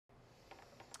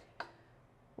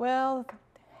Well,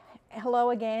 hello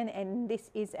again, and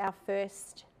this is our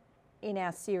first in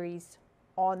our series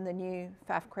on the new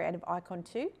PFAFF Creative Icon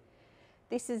 2.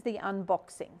 This is the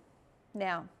unboxing.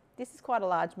 Now, this is quite a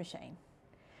large machine,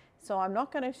 so I'm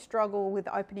not going to struggle with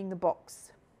opening the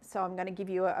box. So I'm going to give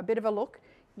you a bit of a look.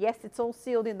 Yes, it's all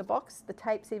sealed in the box. The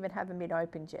tapes even haven't been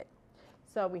opened yet.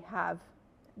 So we have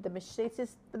the machine, this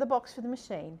is the box for the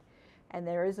machine, and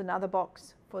there is another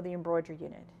box for the embroidery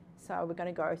unit. So we're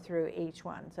going to go through each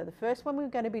one. So the first one we're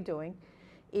going to be doing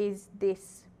is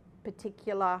this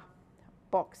particular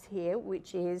box here,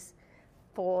 which is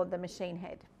for the machine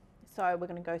head. So we're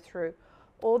going to go through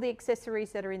all the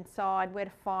accessories that are inside, where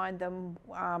to find them,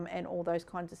 and all those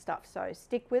kinds of stuff. So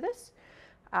stick with us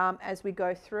as we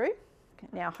go through.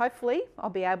 Now hopefully I'll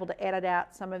be able to edit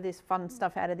out some of this fun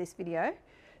stuff out of this video,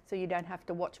 so you don't have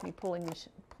to watch me pull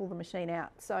the machine out.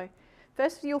 So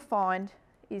first you'll find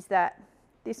is that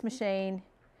this machine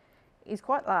is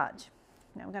quite large.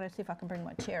 Now I'm going to see if I can bring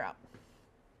my chair up.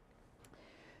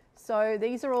 So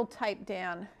these are all taped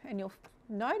down, and you'll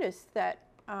notice that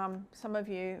some of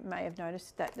you may have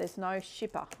noticed that there's no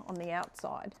shipper on the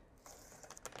outside.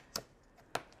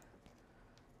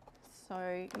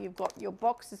 So you've got your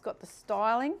box has got the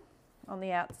styling on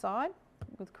the outside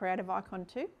with Creative Icon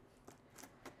 2.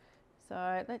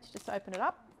 So let's just open it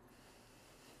up.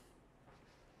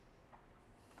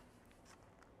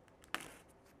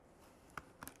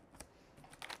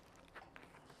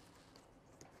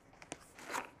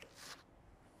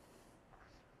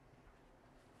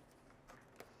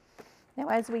 Now,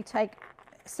 as we take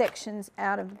sections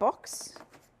out of the box,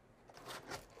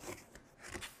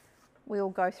 we'll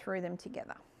go through them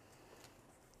together.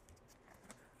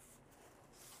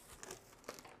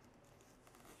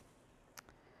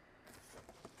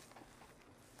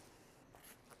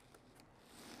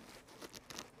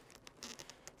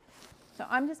 So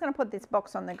I'm just going to put this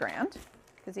box on the ground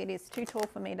because it is too tall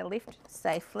for me to lift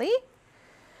safely.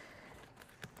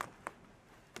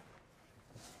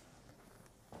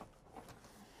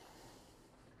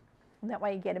 That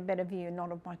way you get a better view,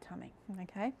 not of my tummy,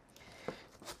 okay?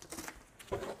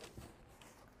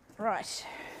 Right.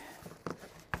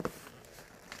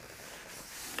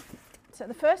 So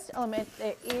the first element,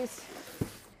 there is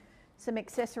some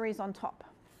accessories on top.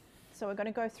 So we're going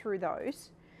to go through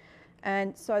those,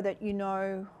 and so that you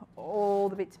know all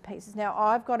the bits and pieces. Now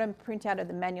I've got a printout of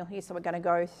the manual here, so we're going to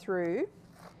go through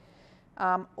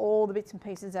all the bits and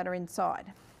pieces that are inside.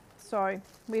 So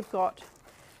we've got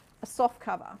a soft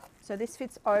cover. So this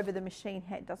fits over the machine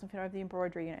head, doesn't fit over the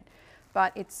embroidery unit,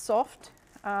 but it's soft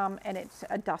and it's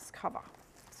a dust cover.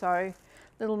 So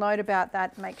little note about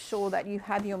that, make sure that you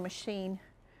have your machine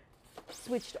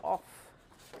switched off,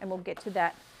 and we'll get to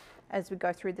that as we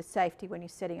go through the safety when you're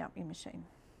setting up your machine.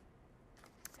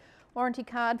 Warranty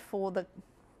card for the,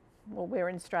 well, we're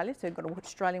in Australia, so you've got an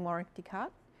Australian warranty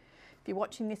card. If you're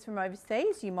watching this from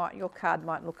overseas, your card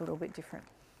might look a little bit different.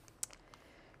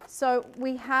 So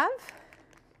we have,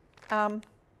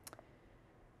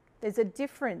 there's a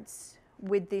difference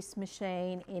with this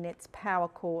machine in its power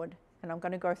cord, and I'm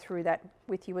going to go through that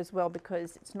with you as well,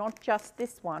 because it's not just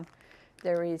this one,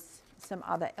 there is some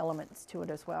other elements to it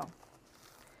as well.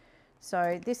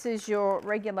 So this is your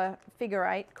regular figure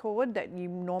 8 cord that you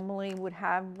normally would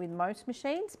have with most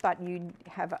machines, but you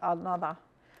have another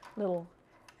little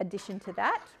addition to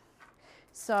that.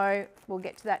 So we'll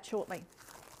get to that shortly.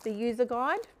 The user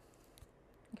guide.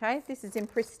 Okay, this is in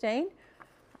pristine.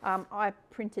 I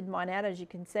printed mine out, as you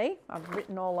can see. I've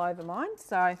written all over mine.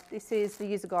 So this is the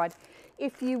user guide.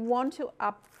 If you want to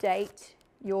update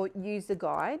your user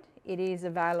guide, it is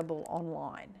available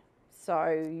online. So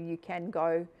you can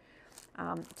go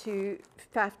to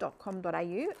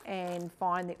pfaff.com.au and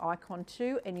find the Icon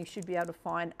 2, and you should be able to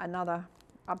find another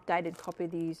updated copy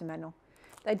of the user manual.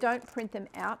 They don't print them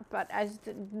out, but as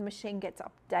the machine gets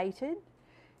updated,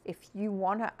 if you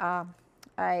want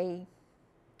a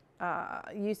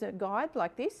user guide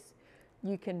like this,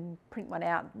 you can print one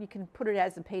out. You can put it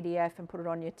as a PDF and put it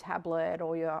on your tablet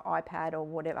or your iPad or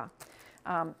whatever.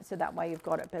 So that way you've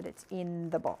got it, but it's in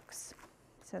the box.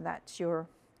 So that's your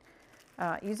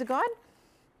user guide.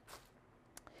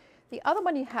 The other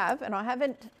one you have, and I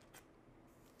haven't,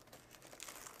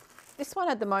 this one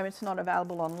at the moment is not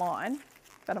available online,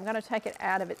 but I'm going to take it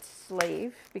out of its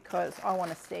sleeve because I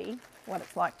want to see what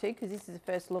it's like too, because this is the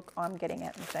first look I'm getting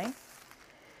at the machine,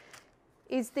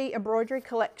 is the Embroidery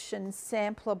Collection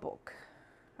Sampler Book.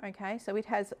 Okay, so it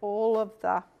has all of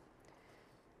the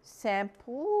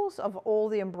samples of all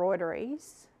the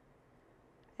embroideries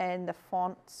and the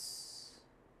fonts.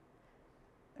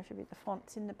 There should be the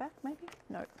fonts in the back maybe?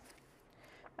 No.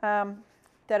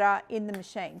 that are in the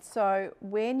machine. So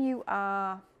when you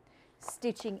are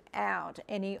stitching out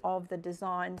any of the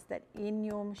designs that in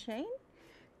your machine,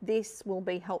 this will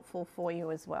be helpful for you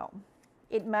as well.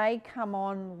 It may come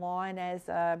online as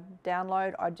a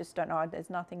download. I just don't know. There's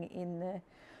nothing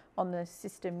on the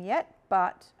system yet,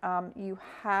 but you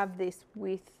have this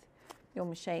with your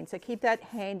machine. So keep that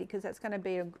handy because that's going to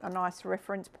be a nice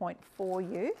reference point for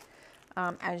you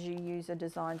as you use the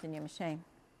designs in your machine.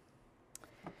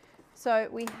 So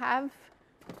we have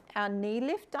our knee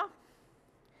lifter.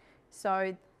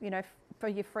 So, you know, for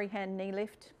your freehand knee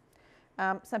lift.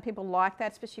 Some people like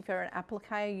that, especially if you're an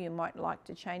appliqué, you might like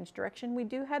to change direction. We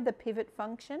do have the pivot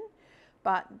function,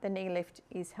 but the knee lift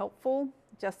is helpful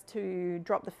just to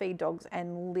drop the feed dogs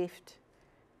and lift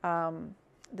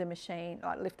the machine,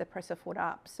 like lift the presser foot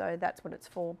up. So that's what it's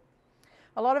for.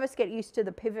 A lot of us get used to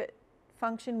the pivot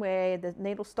function where the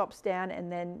needle stops down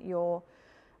and then your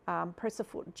presser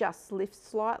foot just lifts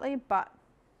slightly, but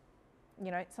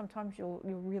you know, sometimes you'll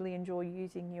really enjoy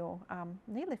using your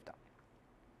knee lifter.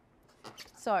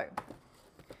 So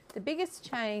the biggest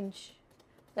change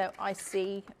that I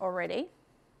see already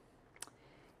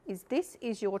is this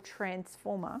is your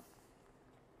transformer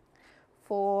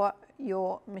for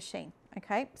your machine.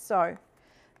 Okay, so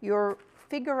your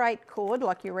figure 8 cord,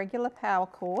 like your regular power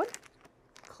cord,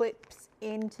 clips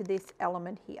into this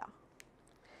element here.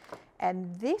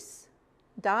 And this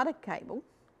data cable,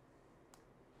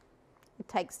 it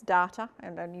takes data,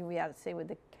 and only you'll be able to see with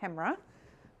the camera.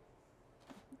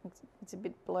 It's a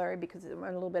bit blurry because I'm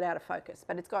a little bit out of focus,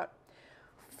 but it's got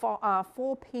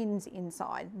 4 pins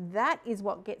inside. That is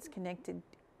what gets connected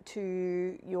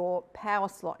to your power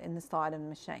slot in the side of the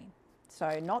machine.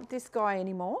 So not this guy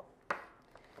anymore.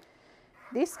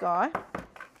 This guy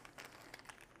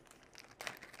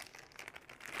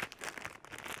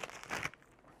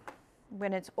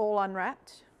when it's all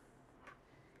unwrapped,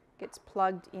 gets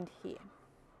plugged into here.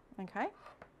 Okay.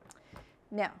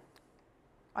 Now,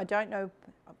 I don't know,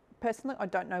 personally, I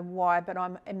don't know why, but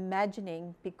I'm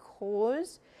imagining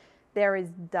because there is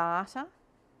data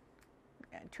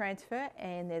transfer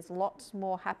and there's lots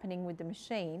more happening with the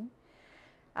machine,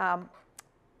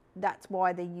 that's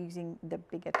why they're using the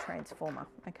bigger transformer.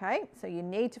 Okay, so you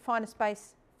need to find a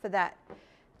space for that.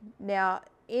 Now,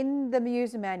 in the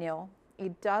user manual,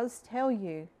 it does tell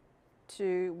you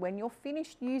to, when you're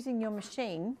finished using your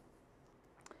machine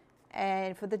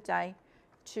and for the day,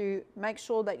 to make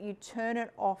sure that you turn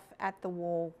it off at the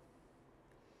wall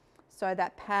so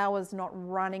that power's not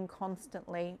running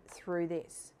constantly through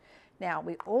this. Now,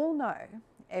 we all know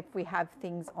if we have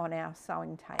things on our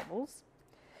sewing tables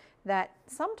that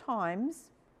sometimes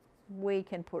we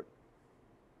can put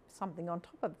something on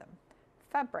top of them.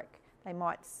 Fabric, they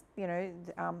might, you know,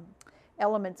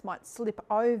 elements might slip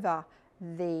over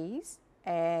these,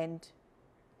 and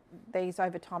these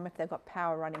over time, if they've got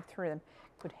power running through them,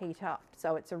 could heat up.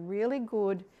 So it's a really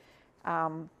good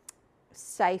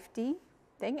safety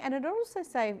thing, and it also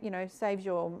saves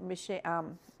your machine,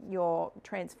 your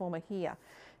transformer here,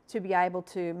 to be able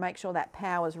to make sure that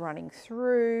power is running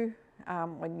through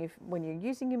when you're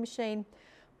using your machine.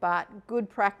 But good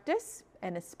practice,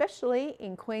 and especially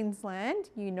in Queensland,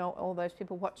 you know, all those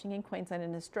people watching in Queensland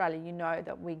and Australia, you know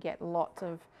that we get lots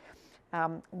of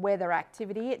weather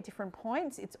activity at different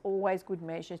points. It's always good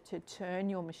measure to turn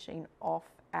your machine off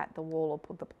at the wall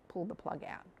or pull the plug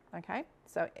out. Okay,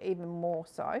 so even more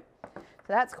so. So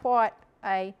that's quite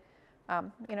a,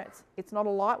 you know, it's not a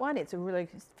light one. It's a really,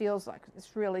 feels like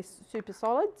it's really super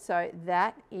solid. So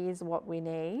that is what we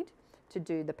need to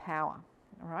do the power.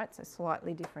 All right, so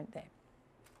slightly different there.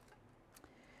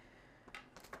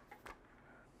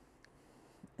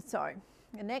 So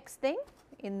the next thing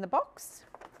in the box,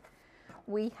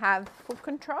 we have foot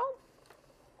control.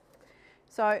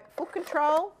 So foot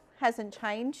control hasn't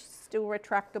changed, still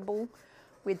retractable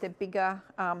with the bigger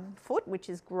foot, which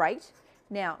is great.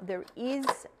 Now, there is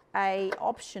a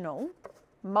optional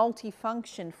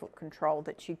multi-function foot control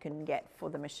that you can get for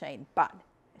the machine, but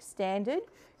standard,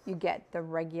 you get the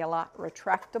regular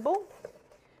retractable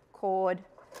cord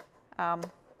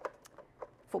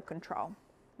foot control.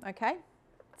 Okay,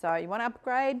 so you want to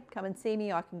upgrade, come and see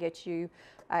me. I can get you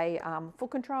a foot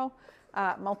control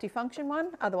multi-function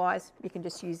one. Otherwise, you can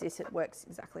just use this. It works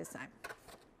exactly the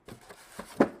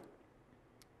same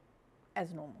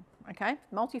as normal. Okay,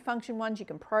 multi-function ones, you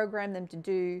can program them to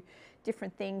do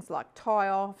different things like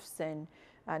tie-offs and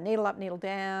needle up, needle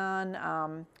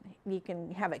down. You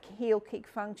can have a heel kick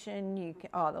function. You can,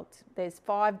 there's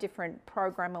 5 different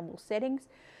programmable settings,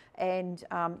 and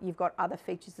you've got other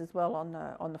features as well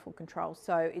on the foot control.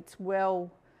 So it's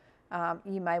well,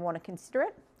 you may want to consider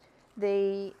it.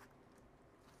 The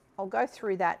I'll go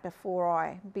through that before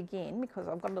I begin, because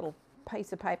I've got a little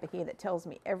piece of paper here that tells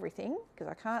me everything, because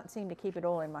I can't seem to keep it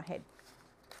all in my head.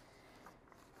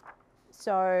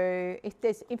 So if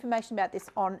there's information about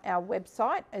this on our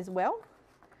website as well,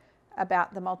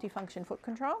 about the multifunction foot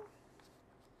control.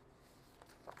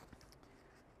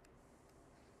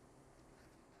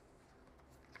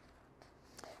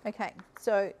 Okay,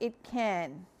 so it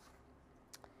can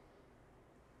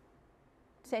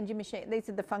send your machine, these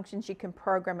are the functions you can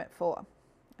program it for.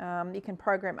 You can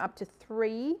program up to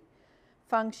 3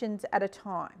 functions at a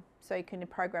time. So you can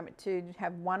program it to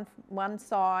have one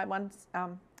side, one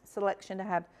selection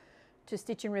to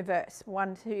stitch in reverse,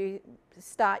 one to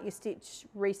start your stitch,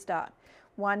 restart,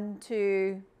 one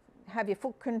to have your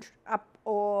foot up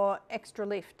or extra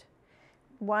lift,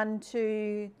 one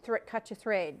to cut your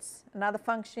threads. Another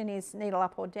function is needle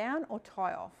up or down or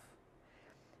tie off.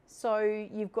 So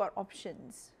you've got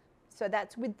options. So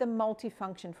that's with the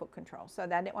multifunction foot control. So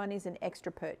that one is an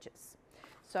extra purchase.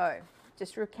 So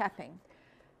just recapping,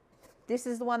 this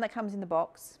is the one that comes in the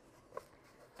box.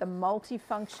 The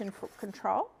multifunction foot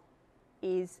control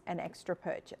is an extra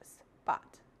purchase, but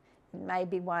it may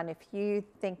be one, if you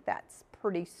think that's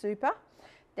pretty super,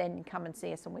 then come and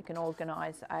see us and we can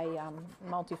organise a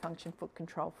multifunction foot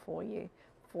control for you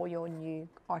for your new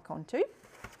Icon 2.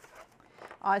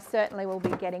 I certainly will be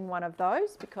getting one of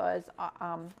those because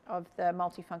of the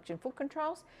multifunction foot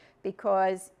controls,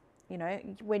 because you know,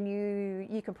 when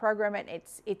you can program it,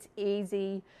 it's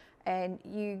easy, and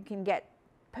you can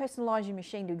personalise your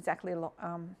machine to exactly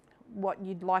what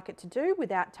you'd like it to do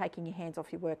without taking your hands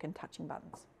off your work and touching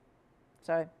buttons.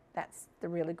 So that's the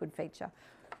really good feature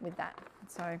with that.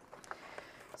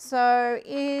 So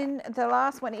in the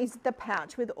last one is the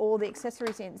pouch with all the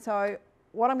accessories in. So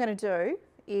what I'm going to do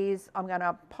is I'm going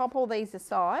to pop all these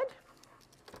aside.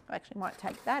 I actually might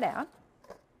take that out.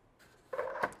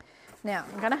 Now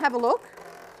I'm going to have a look.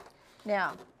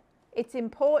 Now it's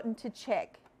important to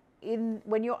check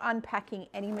when you're unpacking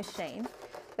any machine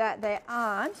that there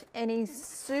aren't any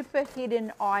super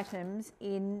hidden items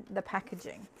in the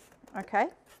packaging, okay?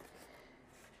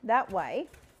 That way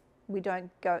we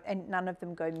don't go, and none of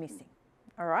them go missing,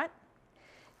 all right?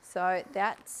 So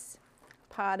that's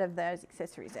part of those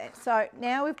accessories there. So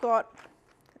now we've got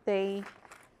the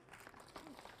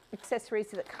accessories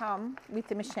that come with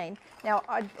the machine. Now,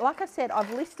 like I said,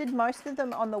 I've listed most of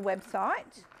them on the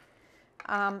website,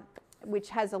 which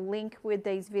has a link with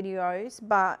these videos,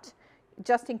 but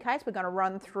just in case, we're going to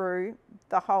run through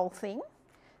the whole thing.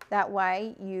 That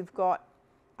way you've got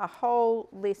a whole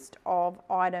list of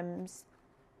items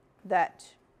that,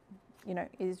 you know,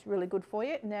 is really good for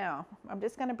you. Now, I'm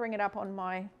just going to bring it up on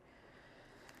I've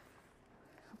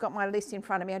got my list in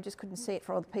front of me. I just couldn't see it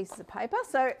for all the pieces of paper.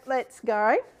 So let's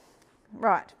go.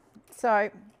 Right. So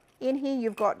in here,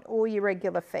 you've got all your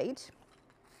regular feet.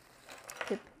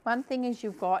 The one thing is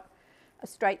you've got a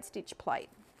straight stitch plate.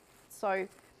 So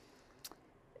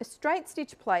a straight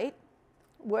stitch plate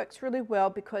works really well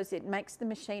because it makes the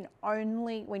machine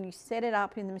only when you set it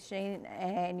up in the machine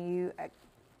and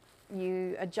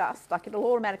you adjust, like it'll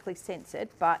automatically sense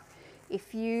it, but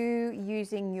if you're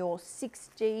using your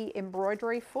 6G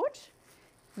embroidery foot,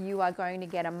 you are going to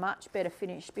get a much better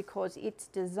finish because it's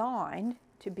designed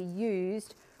to be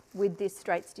used with this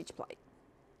straight stitch plate.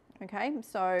 Okay,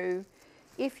 so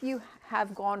if you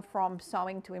have gone from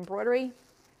sewing to embroidery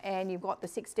and you've got the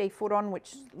 6D foot on,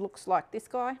 which looks like this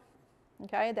guy,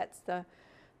 okay, that's the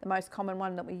most common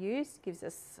one that we use. Gives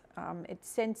us, it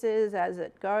senses as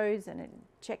it goes and it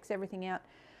checks everything out.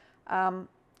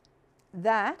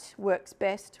 That works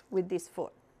best with this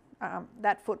foot.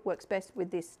 That foot works best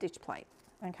with this stitch plate.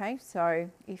 Okay, so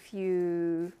if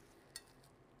you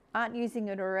aren't using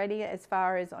it already as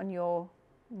far as on your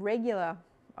regular,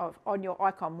 on your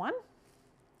Icon 1,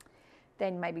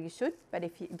 then maybe you should, but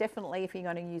if you're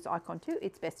going to use Icon 2,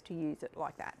 it's best to use it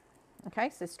like that. Okay,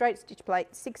 so straight stitch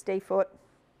plate, 6D foot,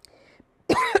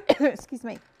 excuse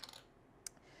me.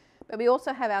 But we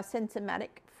also have our Sensormatic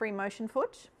free motion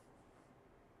foot.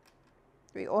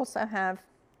 We also have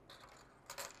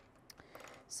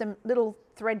some little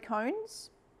thread cones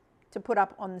to put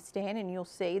up on the stand, and you'll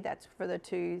see that's for the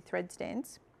 2 thread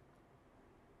stands.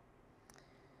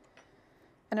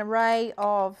 An array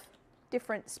of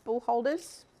different spool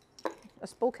holders,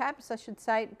 spool caps I should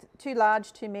say, 2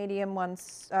 large, 2 medium,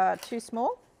 2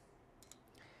 small.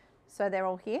 So they're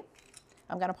all here.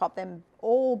 I'm going to pop them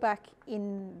all back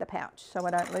in the pouch so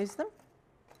I don't lose them.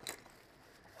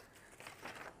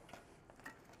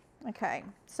 Okay,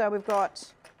 so we've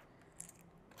got,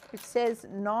 it says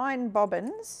 9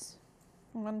 bobbins.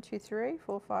 1, 2, 3,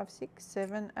 4, 5, 6,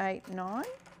 7, 8, 9.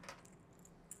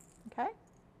 Okay.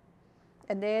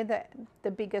 and they're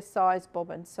the bigger size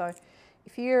bobbins. So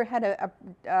if you had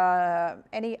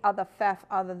any other PFAFF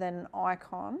other than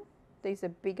Icon, these are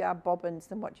bigger bobbins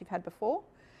than what you've had before.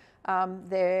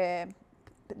 They're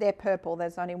purple.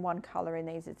 There's only one colour in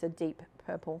these. It's a deep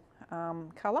purple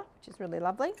colour, which is really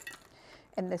lovely.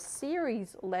 And the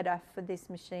series letter for this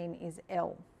machine is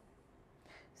L.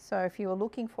 So if you were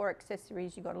looking for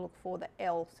accessories, you've got to look for the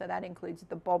L. So that includes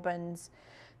the bobbins,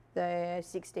 the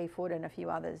 60 foot and a few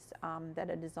others that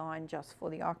are designed just for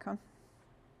the Icon.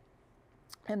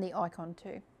 And the Icon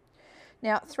too.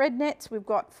 Now thread nets, we've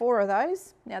got 4 of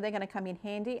those. Now they're going to come in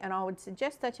handy, and I would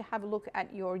suggest that you have a look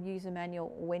at your user manual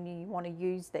when you want to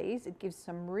use these. It gives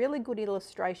some really good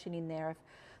illustration in there of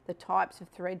the types of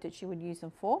thread that you would use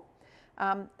them for.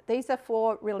 These are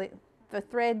for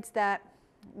threads that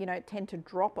tend to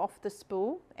drop off the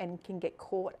spool and can get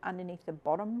caught underneath the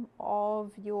bottom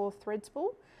of your thread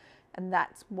spool. And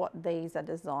that's what these are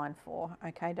designed for,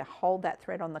 okay, to hold that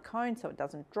thread on the cone so it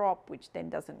doesn't drop, which then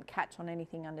doesn't catch on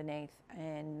anything underneath.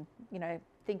 And,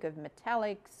 think of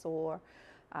metallics or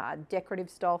decorative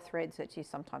style threads that you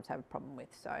sometimes have a problem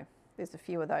with. So there's a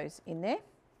few of those in there.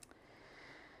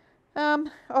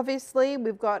 Obviously,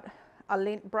 we've got a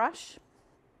lint brush,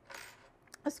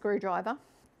 a screwdriver,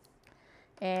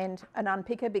 and an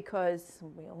unpicker, because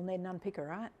we all need an unpicker,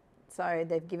 right? So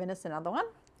they've given us another one,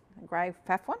 a grey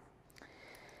PFAFF one.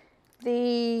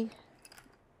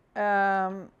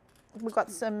 We've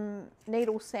got some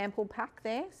needle sample pack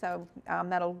there, so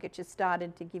that'll get you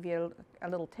started to give you a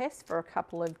little test for a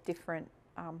couple of different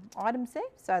items there.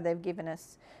 So they've given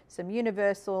us some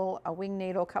universal, a wing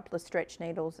needle, a couple of stretch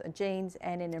needles, a jeans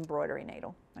and an embroidery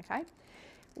needle, okay?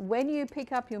 When you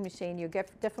pick up your machine, you're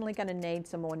definitely going to need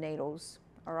some more needles,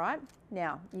 all right?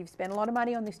 Now, you've spent a lot of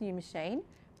money on this new machine.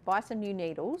 Buy some new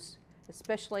needles,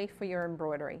 especially for your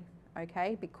embroidery,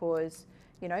 okay? Because,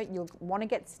 you'll want to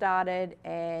get started,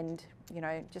 and,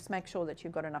 just make sure that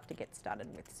you've got enough to get started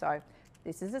with. So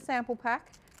this is a sample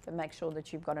pack, but make sure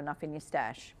that you've got enough in your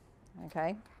stash,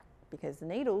 okay? Because the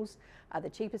needles are the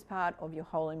cheapest part of your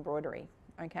whole embroidery,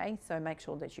 okay? So make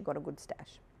sure that you've got a good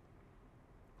stash.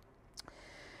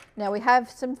 Now we have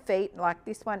some feet, like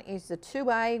this one is the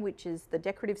 2A, which is the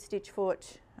decorative stitch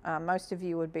foot. Most of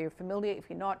you would be familiar. If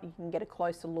you're not, you can get a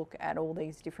closer look at all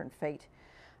these different feet.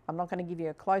 I'm not going to give you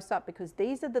a close-up because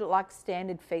these are the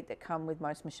standard feet that come with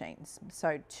most machines.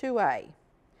 So 2A,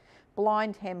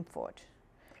 blind hem foot.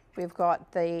 We've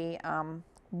got the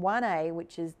 1A,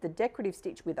 which is the decorative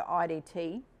stitch with the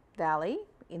IDT valley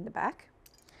in the back.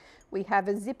 We have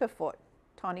a zipper foot,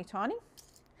 tiny, tiny.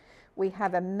 We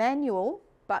have a manual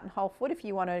buttonhole foot if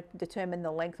you want to determine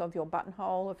the length of your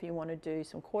buttonhole, if you want to do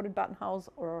some quartered buttonholes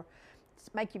or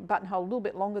make your buttonhole a little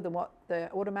bit longer than what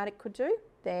the automatic could do,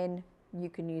 then you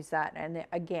can use that. And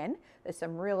again, there's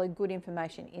some really good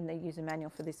information in the user manual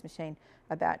for this machine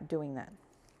about doing that.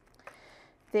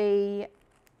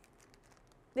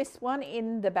 This one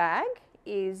in the bag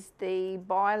is the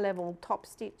bi-level top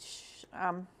stitch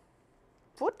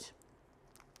foot.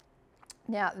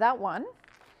 Now that one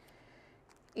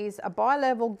is a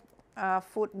bi-level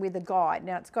foot with a guide.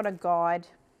 Now it's got a guide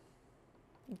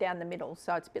down the middle,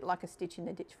 so it's a bit like a stitch in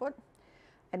the ditch foot.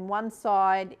 And one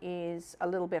side is a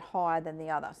little bit higher than the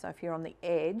other. So if you're on the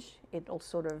edge, it'll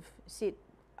sort of sit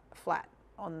flat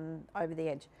over the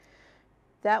edge.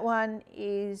 That one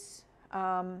is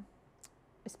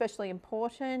especially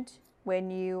important when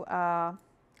you are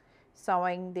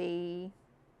sewing the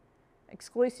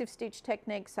exclusive stitch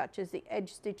techniques such as the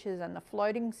edge stitches and the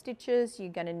floating stitches.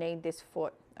 You're going to need this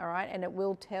foot, all right? And it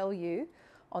will tell you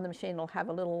on the machine, it'll have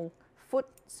a little foot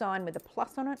sign with a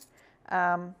plus on it.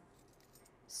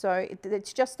 So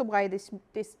it's just the way this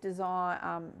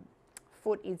design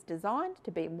foot is designed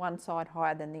to be one side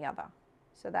higher than the other.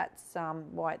 So that's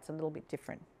why it's a little bit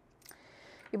different.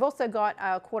 You've also got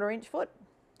a 1/4 inch foot,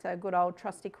 so a good old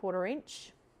trusty 1/4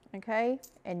 inch, okay?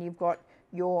 And you've got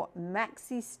your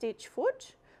maxi stitch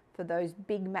foot for those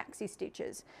big maxi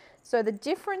stitches. So the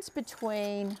difference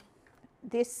between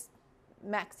this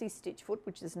maxi stitch foot,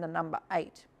 which is the number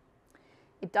 8,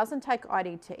 it doesn't take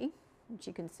IDT, which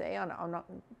you can see.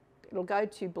 It'll go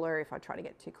too blurry if I try to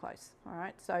get too close, all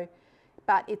right? So,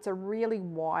 but it's a really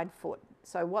wide foot.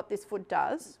 So what this foot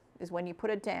does is when you put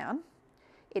it down,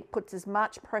 it puts as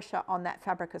much pressure on that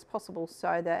fabric as possible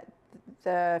so that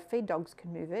the feed dogs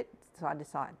can move it side to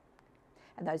side.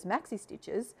 And those maxi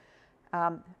stitches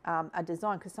are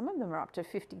designed, because some of them are up to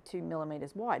 52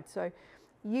 millimeters wide. So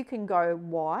you can go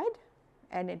wide,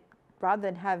 and rather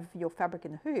than have your fabric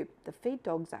in the hoop, the feed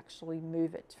dogs actually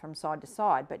move it from side to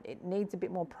side, but it needs a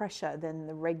bit more pressure than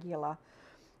the regular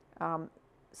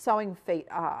sewing feet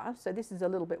are. So this is a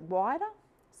little bit wider,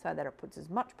 so that it puts as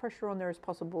much pressure on there as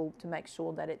possible to make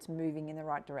sure that it's moving in the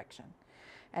right direction.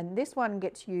 And this one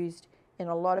gets used in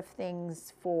a lot of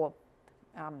things for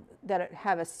that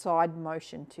have a side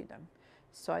motion to them,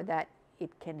 so that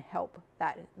it can help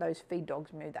those feed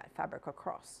dogs move that fabric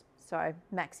across. So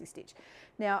maxi stitch.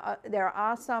 Now there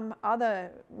are some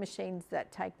other machines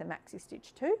that take the maxi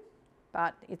stitch too,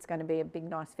 but it's going to be a big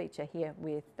nice feature here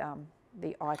with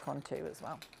the Icon 2 as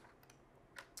well.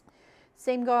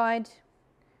 Seam guide.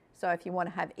 So if you want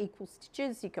to have equal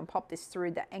stitches, you can pop this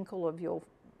through the ankle of your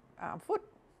foot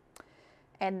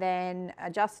and then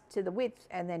adjust to the width,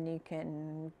 and then you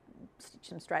can stitch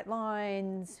some straight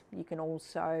lines. You can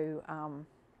also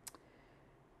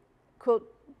quilt,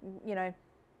 you know,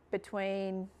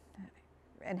 between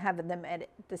and have them at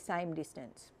the same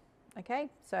distance. Okay,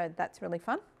 so that's really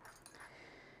fun.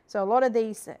 So a lot of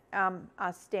these are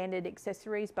standard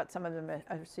accessories, but some of them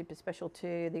are super special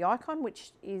to the Icon, which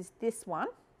is this one,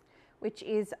 which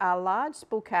is a large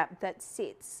spool cap that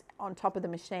sits on top of the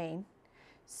machine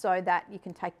so that you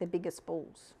can take the bigger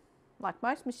spools. Like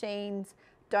most machines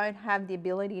don't have the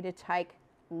ability to take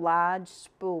large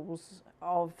spools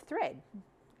of thread.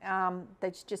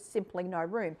 There's just simply no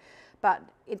room, but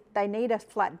they need a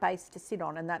flat base to sit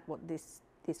on, and that's what this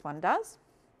one does.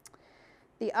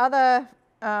 The other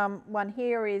one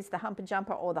here is the humper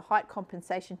jumper, or the height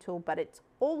compensation tool, but it's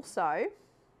also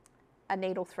a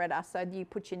needle threader. So you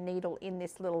put your needle in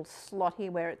this little slot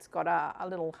here where it's got a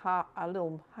little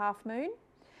half moon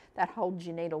that holds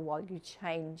your needle while you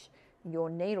change your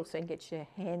needle, so you get your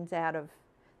hands out of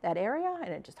that area,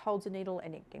 and it just holds the needle,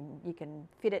 and you can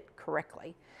fit it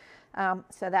correctly.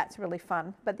 So that's really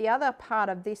fun. But the other part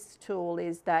of this tool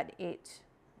is that it,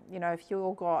 you know, if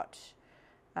you've got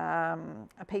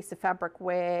a piece of fabric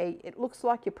where it looks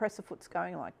like your presser foot's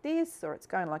going like this, or it's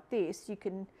going like this, you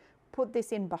can put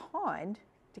this in behind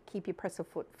to keep your presser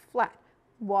foot flat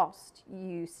whilst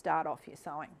you start off your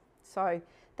sewing. So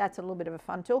that's a little bit of a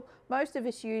fun tool. Most of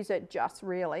us use it just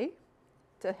really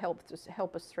to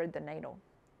help us thread the needle.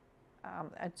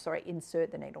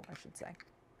 Insert the needle, I should say,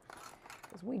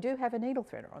 because we do have a needle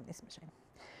threader on this machine.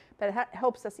 But it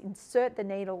helps us insert the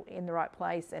needle in the right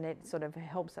place, and it sort of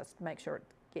helps us make sure it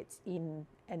gets in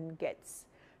and gets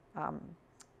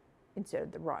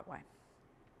inserted the right way.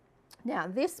 Now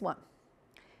this one,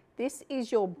 this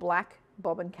is your black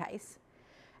bobbin case,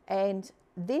 and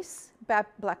this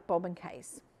black bobbin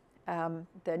case,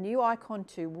 the new Icon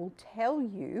 2 will tell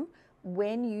you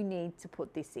when you need to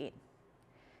put this in.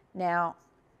 Now,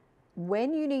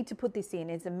 when you need to put this in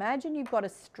is, imagine you've got a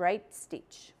straight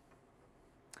stitch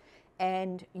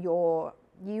and you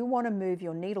want to move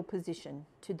your needle position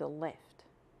to the left.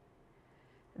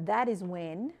 That is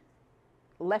when,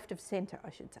 left of center, I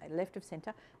should say, left of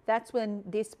center, that's when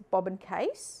this bobbin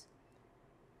case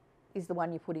is the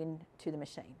one you put into the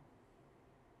machine.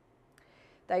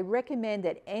 They recommend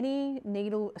that any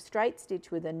straight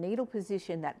stitch with a needle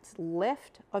position that's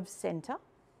left of center,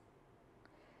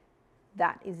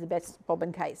 that is the best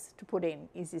bobbin case to put in,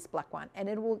 is this black one. And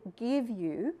it will give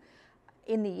you,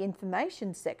 in the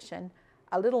information section,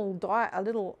 a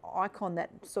little icon that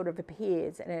sort of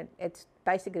appears, and it's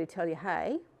basically to tell you,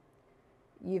 hey,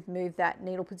 you've moved that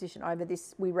needle position over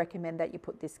this, we recommend that you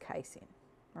put this case in.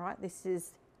 All right, this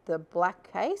is the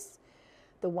black case.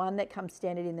 The one that comes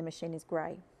standard in the machine is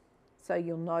grey, so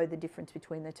you'll know the difference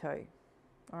between the two.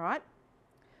 All right,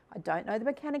 I don't know the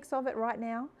mechanics of it right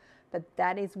now, but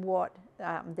that is what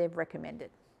they've recommended.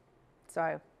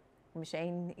 So the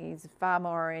machine is far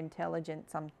more intelligent.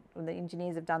 Some of the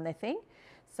engineers have done their thing.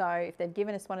 So if they've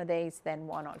given us one of these, then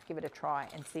why not give it a try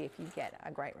and see if you get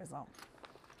a great result.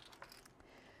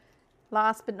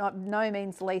 Last but no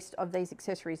means least of these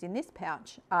accessories in this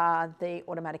pouch are the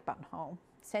automatic buttonhole.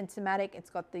 Sensormatic, it's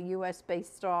got the USB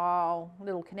style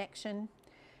little connection.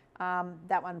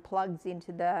 That one plugs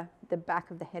into the back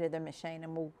of the head of the machine,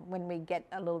 and when we get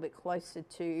a little bit closer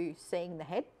to seeing the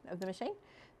head of the machine,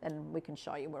 then we can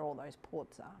show you where all those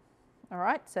ports are. All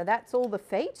right, so that's all the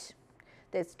feet.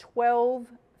 There's 12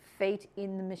 feet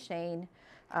in the machine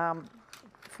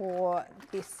for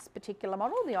this particular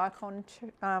model, the Icon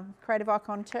Creative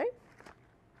Icon 2.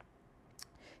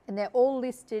 And they're all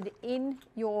listed in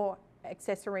your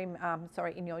accessory,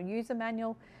 in your user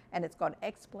manual, and it's got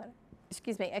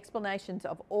explanations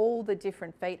of all the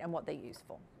different feet and what they're used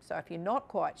for. So if you're not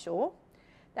quite sure,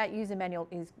 that user manual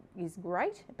is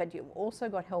great, but you've also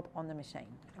got help on the machine,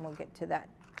 and we'll get to that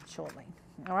shortly.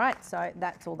 All right, so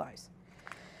that's all those.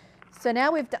 So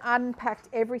now we've unpacked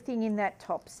everything in that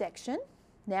top section.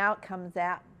 Now it comes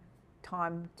out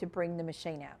time to bring the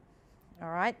machine out. All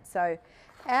right, so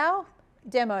our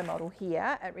demo model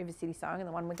here at River City Sewing, and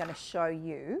the one we're going to show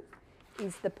you,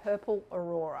 is the Purple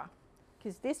Aurora,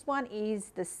 because this one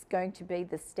is going to be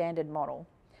the standard model.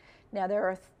 Now there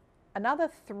are another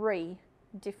 3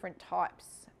 different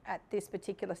types at this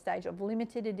particular stage of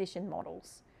limited edition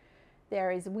models.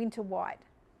 There is Winter White,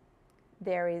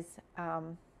 there is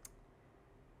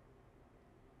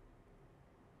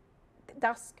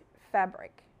Dusk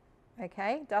Fabric.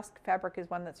 Okay, Dusk Fabric is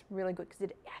one that's really good because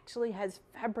it actually has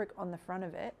fabric on the front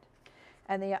of it.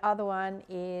 And the other one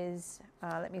is,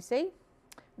 let me see,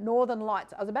 Northern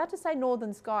Lights. I was about to say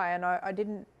Northern Sky, and I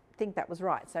didn't think that was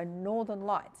right. So Northern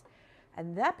Lights.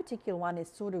 And that particular one is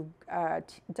sort of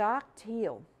dark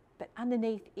teal, but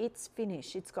underneath its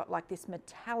finish, it's got like this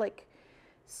metallic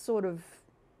sort of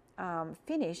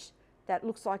finish that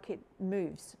looks like it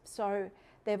moves. So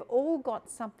they've all got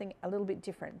something a little bit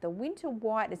different. The Winter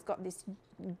White has got this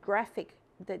graphic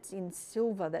that's in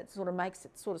silver that sort of makes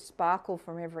it sort of sparkle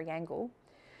from every angle.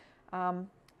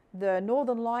 The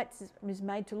Northern Lights is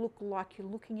made to look like you're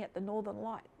looking at the Northern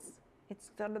Lights. It's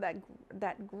under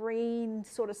that green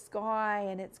sort of sky,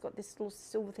 and it's got this little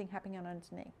silver thing happening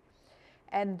underneath.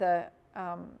 And the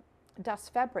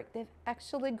Dust Fabric, they've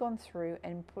actually gone through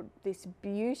and put this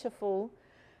beautiful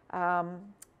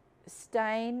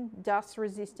stain, dust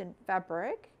resistant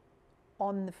fabric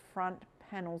on the front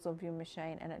panels of your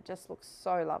machine, and it just looks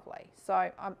so lovely.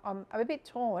 So I'm a bit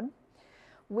torn.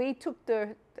 We took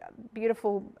the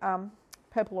beautiful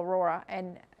Purple Aurora,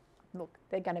 and look,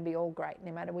 they're going to be all great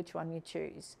no matter which one you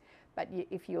choose. But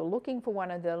if you're looking for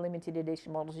one of the limited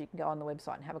edition models, you can go on the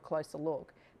website and have a closer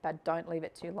look, but don't leave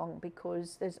it too long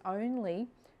because there's only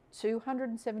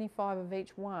 275 of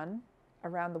each one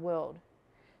around the world.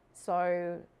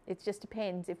 So it just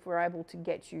depends if we're able to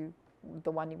get you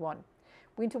the one you want.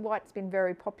 Winter White's been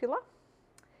very popular,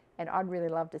 and I'd really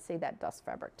love to see that Dust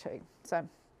Fabric too. So,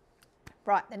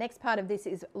 right, the next part of this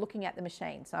is looking at the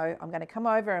machine. So I'm going to come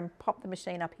over and pop the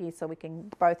machine up here so we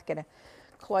can both get a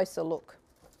closer look.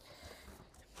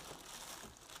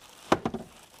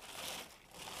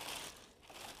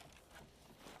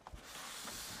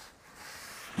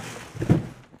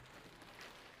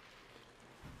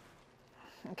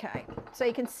 Okay, so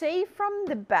you can see from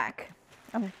the back,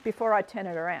 before I turn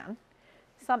it around,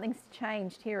 something's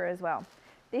changed here as well.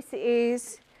 This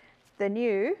is the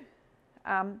new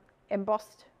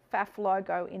embossed PFAFF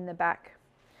logo in the back,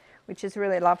 which is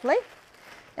really lovely.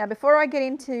 Now before I get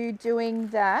into doing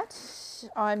that,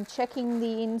 I'm checking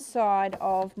the inside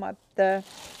of the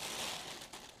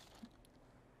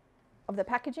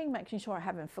packaging, making sure I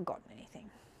haven't forgotten anything.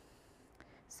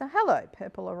 So hello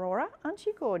Purple Aurora, aren't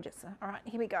you gorgeous? All right,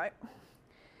 here we go.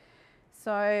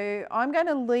 So I'm going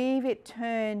to leave it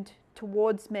turned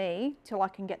towards me till I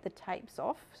can get the tapes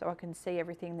off so I can see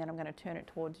everything, then I'm going to turn it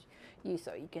towards you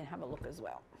so you can have a look as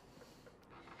well.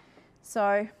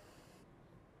 So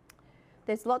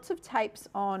there's lots of tapes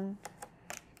on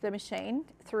the machine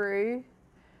through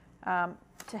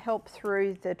to help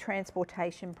through the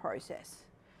transportation process.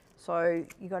 So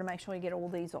you've got to make sure you get all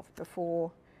these off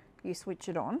before you switch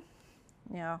it on.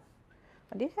 Now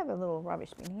I did have a little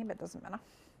rubbish bin here, but it doesn't matter.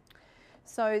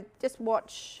 So just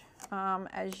watch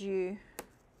as you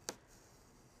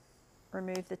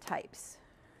remove the tapes.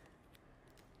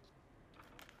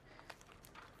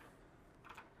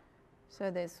 So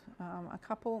there's a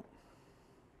couple,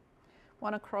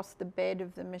 one across the bed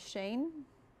of the machine.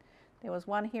 There was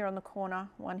one here on the corner,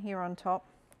 one here on top.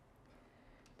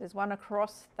 There's one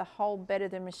across the whole bed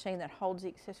of the machine that holds the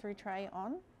accessory tray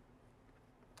on.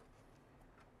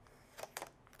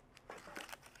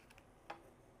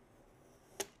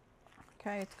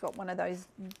 Okay, it's got one of those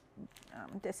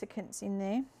desiccants in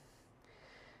there.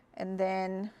 And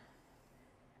then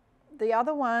the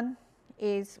other one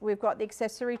is we've got the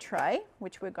accessory tray,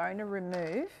 which we're going to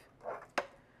remove.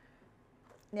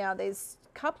 Now there's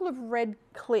a couple of red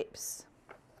clips.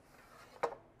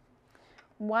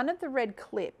 One of the red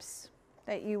clips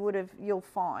that you'll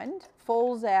find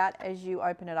falls out as you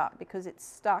open it up because it's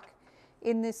stuck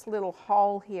in this little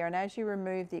hole here, and as you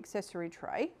remove the accessory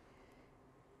tray,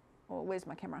 well, where's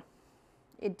my camera?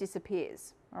 It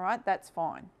disappears. All right, that's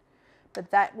fine.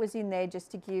 But that was in there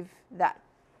just to give that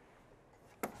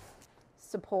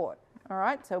support. All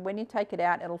right, so when you take it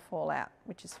out, it'll fall out,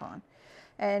 which is fine.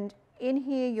 And in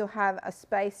here, you'll have a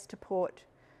space to put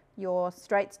your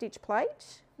straight stitch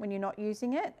plate when you're not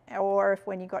using it, or if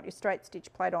when you've got your straight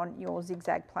stitch plate on, your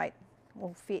zigzag plate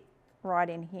will fit right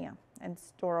in here and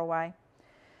store away.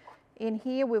 In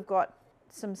here, we've got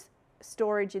some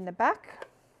storage in the back.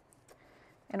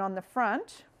 And on the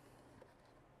front,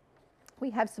 we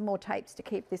have some more tapes to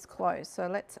keep this closed. So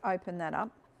let's open that up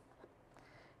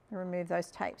remove those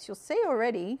tapes. You'll see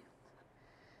already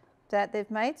that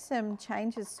they've made some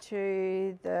changes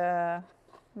to the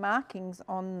markings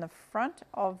on the front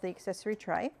of the accessory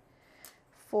tray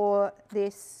for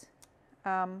this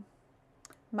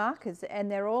markers, and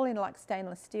they're all in like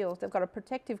stainless steel. They've got a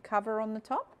protective cover on the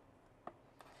top.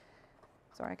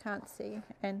 Sorry, I can't see,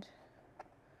 and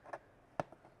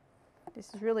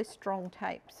this is really strong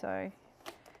tape, so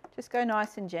just go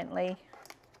nice and gently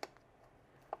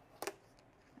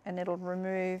and it'll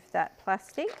remove that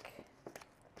plastic.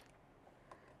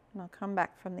 And I'll come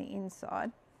back from the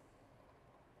inside.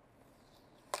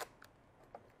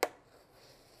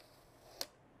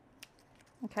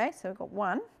 Okay, so we've got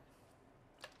one.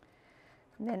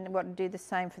 And then we've got to do the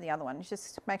same for the other one.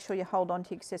 Just make sure you hold on to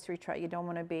your accessory tray. You don't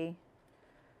want to be,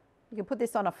 you can put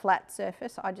this on a flat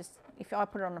surface. If I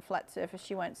put it on a flat surface,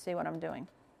 you won't see what I'm doing.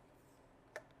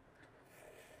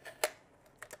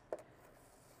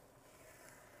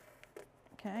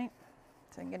 Okay,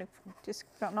 so just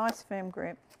got a nice firm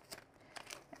grip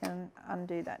and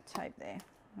undo that tape there.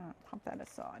 All right, pop that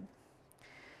aside.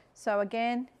 So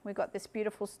again, we've got this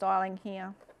beautiful styling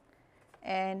here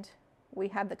and we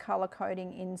have the color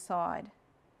coding inside.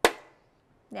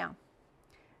 Now,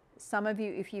 some of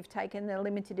you, if you've taken the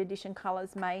limited edition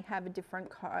colors, may have a different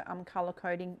color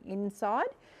coding inside,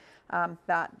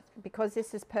 but because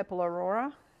this is Purple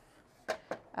Aurora,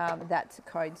 that's the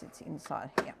codes it's inside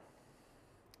here.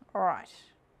 All right,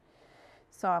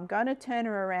 so I'm going to turn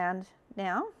her around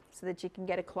now so that you can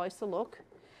get a closer look,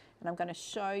 and I'm going to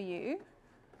show you.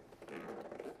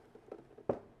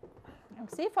 I'll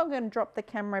see if I'm going to drop the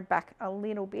camera back a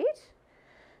little bit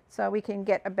so we can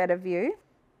get a better view.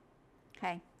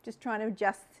 Okay, just trying to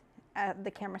adjust the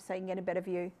camera so you can get a better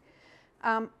view.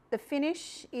 The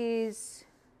finish is,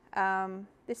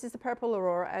 this is the Purple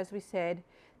Aurora, as we said.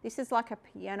 This is like a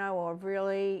piano or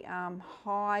really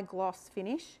high gloss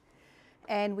finish.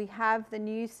 And we have the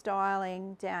new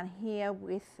styling down here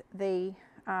with the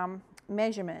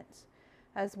measurements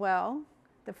as well.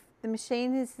 The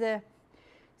machine is the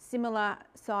similar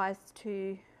size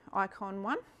to Icon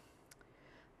 1,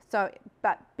 so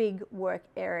but big work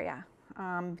area.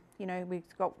 You know,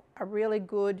 we've got a really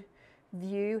good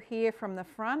view here from the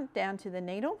front down to the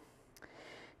needle.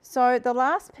 So the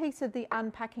last piece of the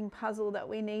unpacking puzzle that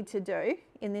we need to do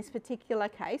in this particular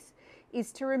case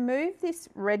is to remove this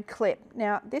red clip.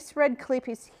 Now this red clip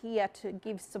is here to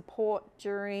give support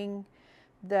during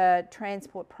the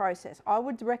transport process. I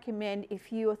would recommend,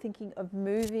 if you are thinking of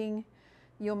moving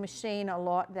your machine a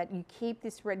lot, that you keep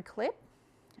this red clip,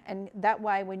 and that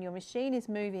way when your machine is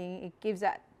moving, it gives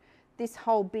that this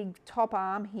whole big top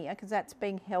arm here, because that's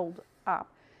being held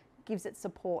up, gives it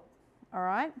support. All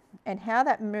right, and how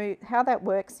that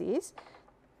works is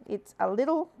it's a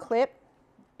little clip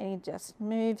and it just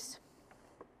moves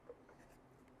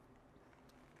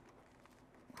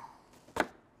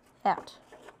out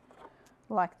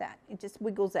like that. It just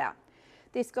wiggles out.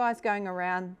 This guy's going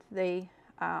around the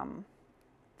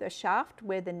shaft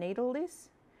where the needle is,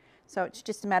 so it's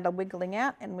just a matter of wiggling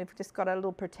out, and we've just got a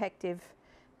little protective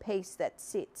piece that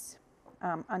sits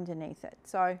underneath it.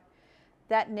 So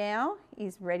that now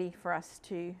is ready for us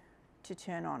to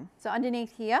turn on. So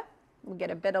underneath here, we'll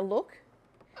get a better look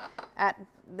at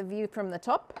the view from the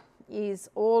top, is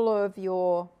all of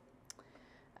your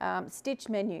stitch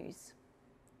menus.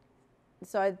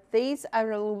 So these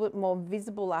are a little bit more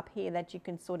visible up here, that you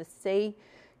can sort of see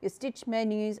your stitch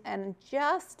menus and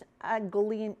just a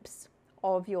glimpse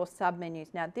of your sub menus.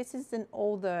 Now this isn't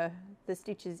all the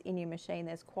stitches in your machine,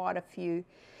 there's quite a few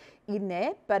in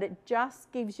there, but it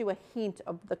just gives you a hint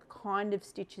of the kind of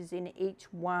stitches in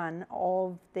each one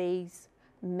of these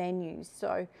menus.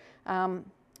 So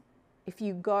if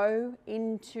you go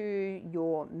into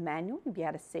your manual, you'll be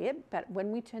able to see it, but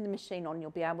when we turn the machine on, you'll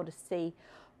be able to see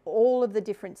all of the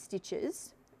different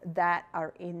stitches that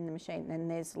are in the machine. And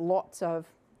there's lots of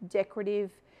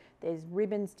decorative, there's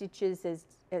ribbon stitches,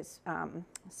 there's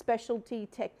specialty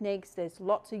techniques, there's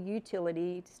lots of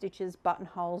utility stitches,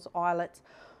 buttonholes, eyelets,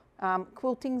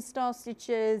 quilting style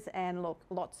stitches, and look,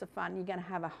 lots of fun. You're going to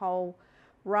have a whole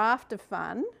raft of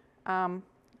fun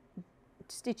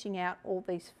stitching out all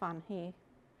these fun here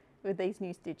with these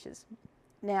new stitches.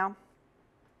 Now,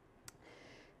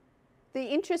 the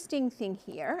interesting thing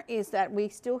here is that we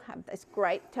still have this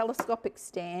great telescopic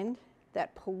stand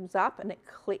that pulls up and it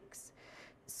clicks.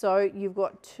 So you've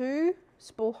got two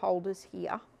spool holders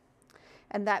here,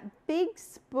 and that big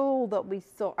spool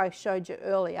that I showed you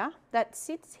earlier, that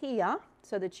sits here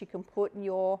so that you can put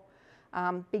your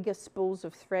bigger spools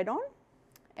of thread on,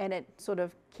 and it sort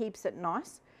of keeps it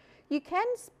nice. You can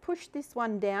push this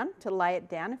one down to lay it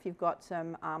down if you've got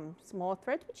some smaller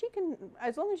threads, which you can,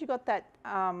 as long as you've got that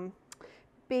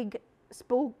big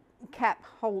spool cap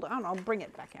holder. And I'll bring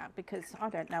it back out because I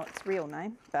don't know its real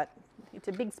name, but it's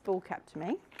a big spool cap to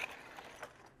me.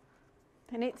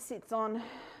 And it sits on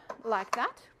like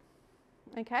that,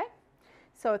 okay?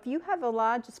 So if you have a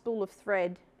larger spool of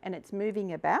thread and it's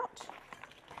moving about,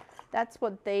 that's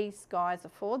what these guys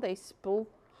are for, these spool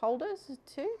holders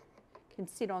too. Can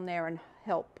sit on there and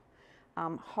help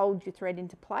hold your thread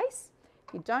into place.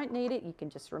 If you don't need it, you can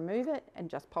just remove it and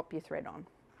just pop your thread on,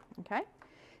 okay?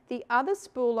 The other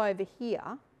spool over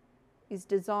here is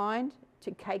designed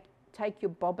to take your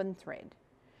bobbin thread,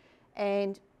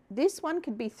 and this one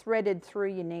could be threaded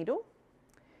through your needle,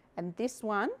 and this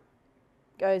one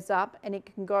goes up and it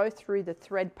can go through the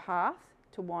thread path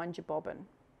to wind your bobbin.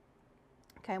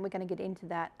 Okay, and we're going to get into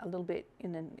that a little bit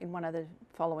in one of the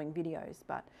following videos.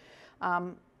 But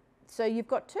so you've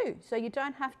got two. So you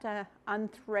don't have to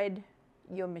unthread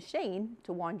your machine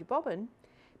to wind your bobbin,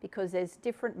 because there's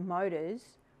different motors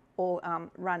or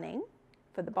running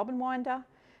for the bobbin winder.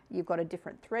 You've got a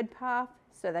different thread path,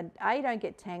 so that A, you don't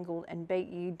get tangled, and B,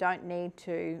 you don't need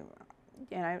to,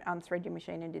 you know, unthread your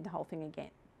machine and do the whole thing again.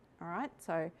 All right,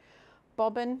 so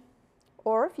bobbin,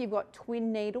 or if you've got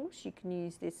twin needles, you can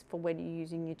use this for when you're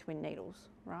using your twin needles,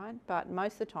 right? But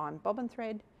most of the time, bobbin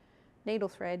thread, needle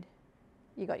thread,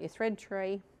 you got your thread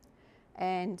tree,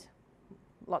 and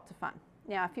lots of fun.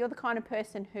 Now, if you're the kind of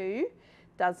person who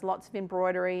does lots of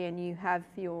embroidery and you have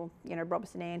your, you know,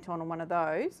 Robinson Anton or one of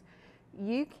those,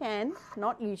 you can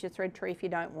not use your thread tree if you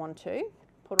don't want to.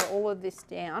 Put all of this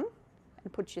down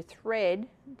and put your thread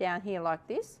down here like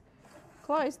this,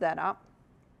 close that up,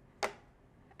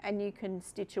 and you can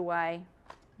stitch away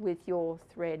with your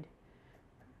thread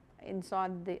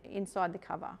inside the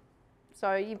cover.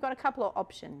 So you've got a couple of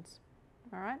options,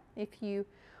 all right? If you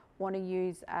want to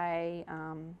use a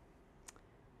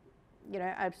you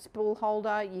know, a spool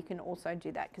holder, you can also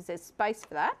do that, because there's space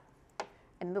for that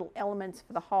and little elements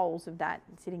for the holes of that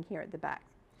sitting here at the back.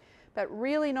 But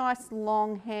really nice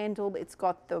long handle. It's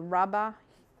got the rubber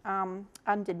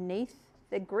underneath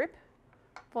the grip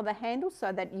for the handle,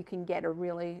 so that you can get a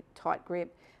really tight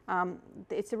grip.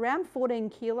 It's around 14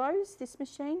 kilos, this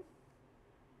machine.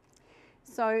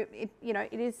 So you know,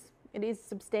 it is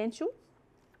substantial,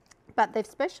 but they've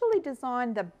specially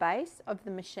designed the base of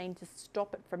the machine to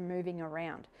stop it from moving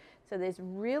around. So there's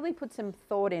really put some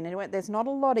thought in it. There's not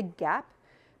a lot of gap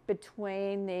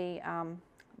between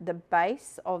the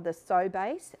base of the sew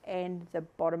base and the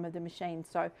bottom of the machine.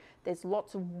 So there's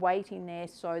lots of weight in there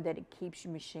so that it keeps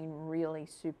your machine really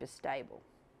super stable.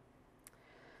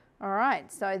 All right,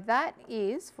 so that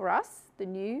is for us the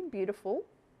new beautiful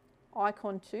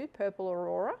Icon 2 Purple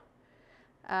Aurora.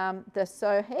 The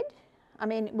sew head, I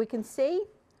mean, we can see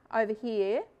over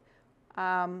here,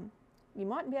 you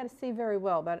might be able to see very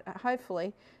well, but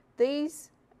hopefully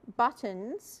these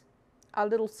buttons are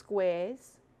little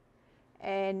squares,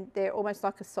 and they're almost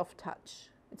like a soft touch.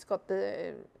 It's got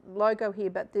the logo here,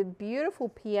 but the beautiful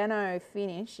piano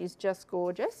finish is just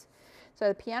gorgeous. So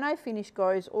the piano finish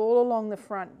goes all along the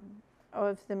front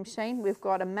of the machine. We've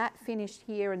got a matte finish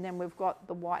here, and then we've got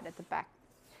the white at the back.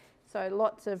 So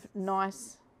lots of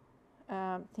nice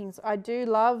things. I do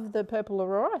love the Purple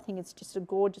Aurora. I think it's just a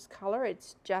gorgeous color.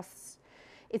 It's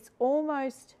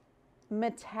almost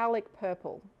metallic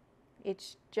purple.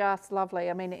 It's just lovely.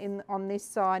 I mean, on this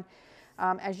side,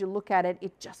 as you look at it,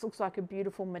 it just looks like a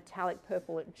beautiful metallic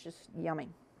purple. It's just yummy.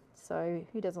 So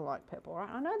who doesn't like purple, right?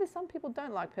 I know there's some people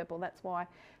don't like purple. That's why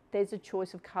there's a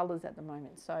choice of colors at the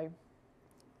moment. So,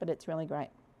 but it's really great.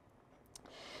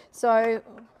 So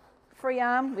free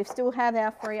arm, we still have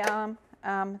our free arm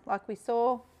like we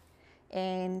saw.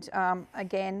 And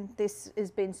again, this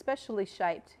has been specially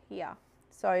shaped here.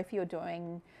 So if you're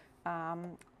doing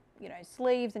you know,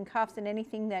 sleeves and cuffs and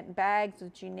anything, that bags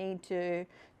that you need to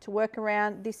work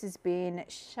around, this has been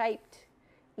shaped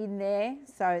in there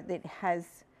so that it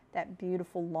has that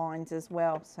beautiful lines as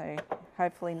well. So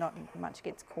hopefully not much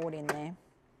gets caught in there.